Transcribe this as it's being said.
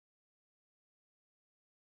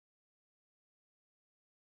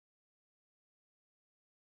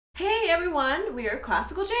Hey everyone, we are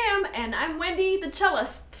Classical Jam, and I'm Wendy, the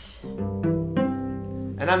cellist.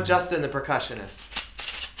 And I'm Justin, the percussionist.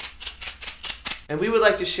 And we would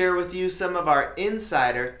like to share with you some of our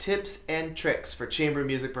insider tips and tricks for chamber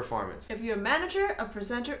music performance. If you're a manager, a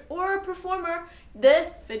presenter, or a performer,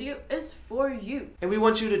 this video is for you. And we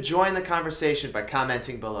want you to join the conversation by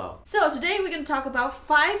commenting below. So today we're going to talk about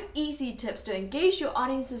 5 easy tips to engage your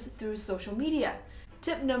audiences through social media.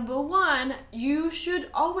 Tip number 1, you should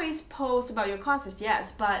always post about your concert,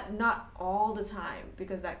 yes, but not all the time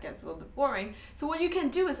because that gets a little bit boring. So what you can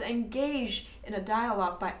do is engage in a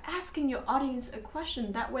dialogue by asking your audience a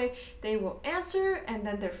question. That way they will answer and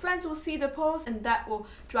then their friends will see the post and that will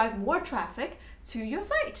drive more traffic to your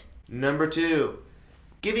site. Number 2,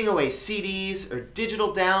 giving away CDs or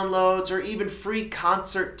digital downloads or even free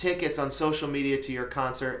concert tickets on social media to your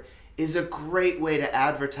concert is a great way to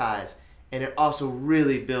advertise. And it also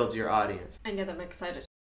really builds your audience. And get them excited.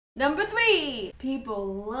 Number 3, people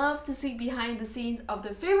love to see behind the scenes of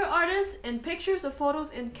their favorite artists in pictures or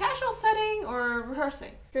photos in casual setting or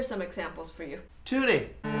rehearsing. Here's some examples for you. Tuning.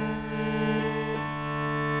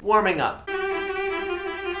 Warming up.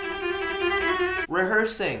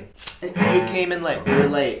 Rehearsing. You came in late. You were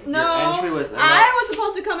late. No, your entry was. I was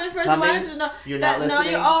supposed to come in first. Coming? I wanted to know. You're not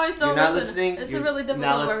listening. No, you always don't You're not listen. listening. It's a really difficult.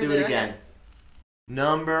 Now let's word do it there. again. Okay.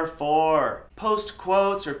 Number 4, post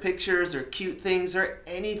quotes or pictures or cute things or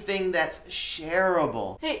anything that's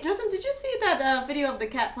shareable. Hey, Justin, did you see that video of the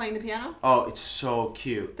cat playing the piano? Oh, it's so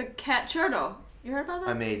cute. The Catcerto. You heard about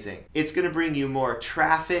that? Amazing. It's going to bring you more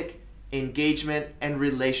traffic, engagement, and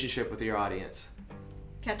relationship with your audience.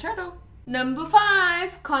 Catcerto. Number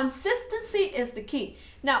 5, consistency is the key.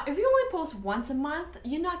 Now, if you only post once a month,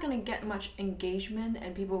 you're not going to get much engagement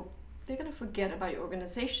and they're going to forget about your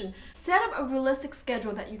organization. Set up a realistic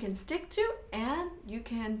schedule that you can stick to and you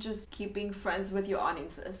can just keep being friends with your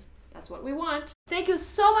audiences. That's what we want. Thank you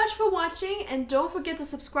so much for watching, and don't forget to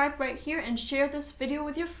subscribe right here and share this video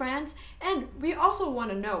with your friends. And we also want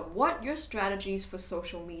to know what your strategies for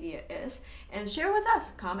social media is, and share with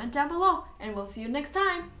us. Comment down below, and we'll see you next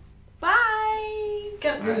time. Bye!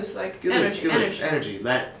 Get loose, like energy.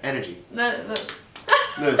 Let energy. Let.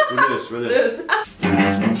 We're loose. You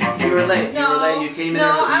were late. You came in.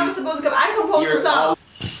 No, I was supposed to come. I composed the song.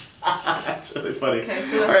 That's really funny. Okay,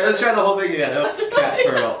 so alright, let's try the whole thing again. Cat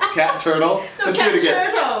turtle. Cat turtle. Let's do it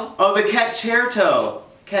again. Oh, the Catcerto.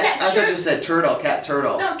 I thought you said turtle. Cat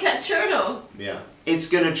turtle. No, Catcerto. Yeah. It's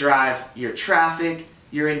gonna drive your traffic,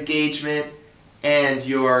 your engagement, and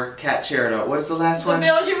your Catcerto. What is the last one?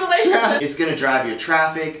 Build your relationship. It's gonna drive your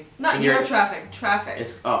traffic. Not your traffic. Traffic.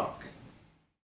 It's